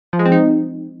Carpool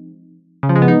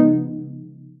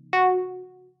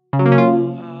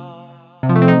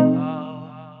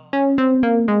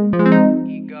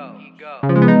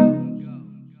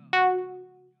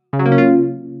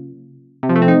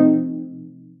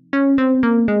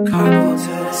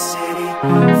to the city,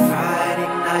 Friday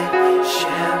night,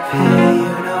 champagne,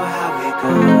 you know how it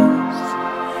goes.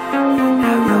 And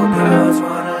now your girls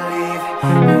wanna leave,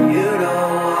 but you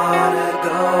don't wanna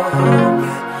go home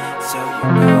yet. So you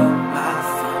call my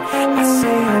phone, I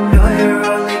say I know you're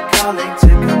only calling to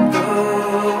come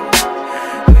through,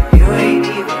 but you ain't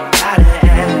even gotta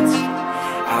ask.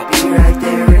 I'll be right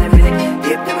there in a minute,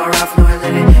 dip them more off, more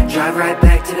linen. Drive right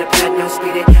back to the pad, no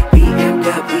speeding.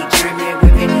 BMW German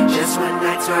whipping, just one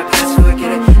night so I pass,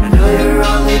 forget it. I know you're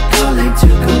only calling to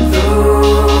come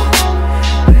through,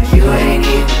 but you ain't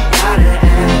even gotta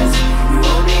ask. You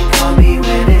only call me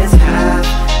when it's half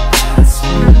past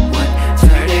one.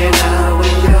 Turn it up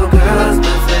with your girls,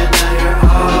 but now you're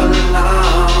all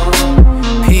alone.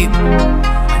 Peep,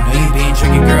 I know you been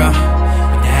drinking, girl,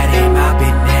 but that ain't my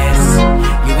business.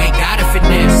 You ain't got a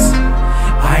finesse,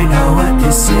 I know what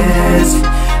this is.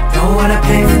 Don't wanna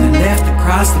pay for the lift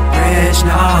across the bridge,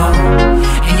 no.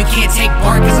 and you can't take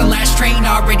part cause the last train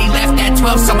already left at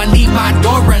 12, so I leave my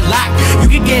door unlocked. You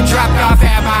can get dropped off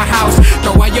at my house,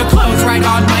 throw all your clothes right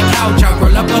on my couch. I'll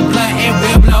roll up a blunt and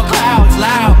we'll blow clouds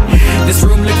loud. This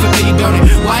room looks familiar, don't it?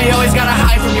 Why you always gotta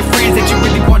hide from your friends that you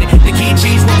really want it? They can't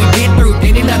change what we been through,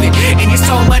 they love it. And you're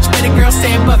so much better, girl,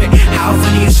 stay above it. How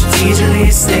funny you strategically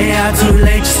stay out too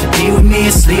late just to be with me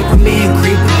and sleep with me and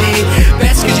creep with me.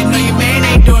 Best cause you know your man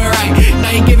ain't doing right.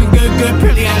 Now you're giving good,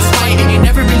 purely out of spite, and you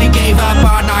never really gave up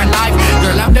on our life.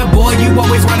 Girl, I'm the boy you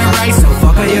always wanna write, so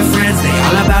fuck all your friends, they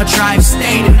all about tribe.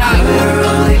 Stay tonight. We're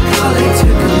only calling to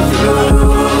come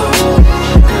through,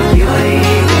 you ain't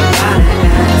even gotta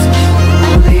ask.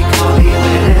 Only call me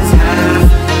when it's half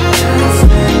past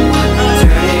one.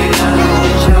 Turn it up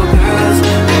with your girls,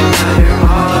 and now you're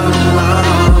all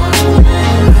alone.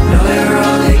 I know you're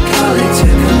only calling to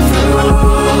come through,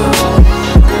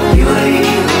 you ain't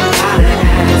even gotta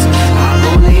ask. I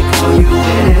only call you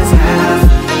when it's half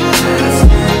past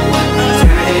one.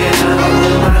 Turn it up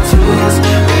with my tools,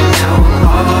 and now I'm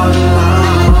all alone.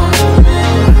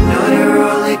 I know you're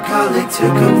only calling to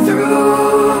come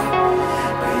through,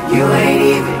 but you ain't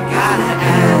even gotta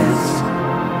ask.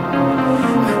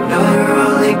 I know you're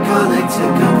only calling to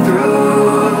come through.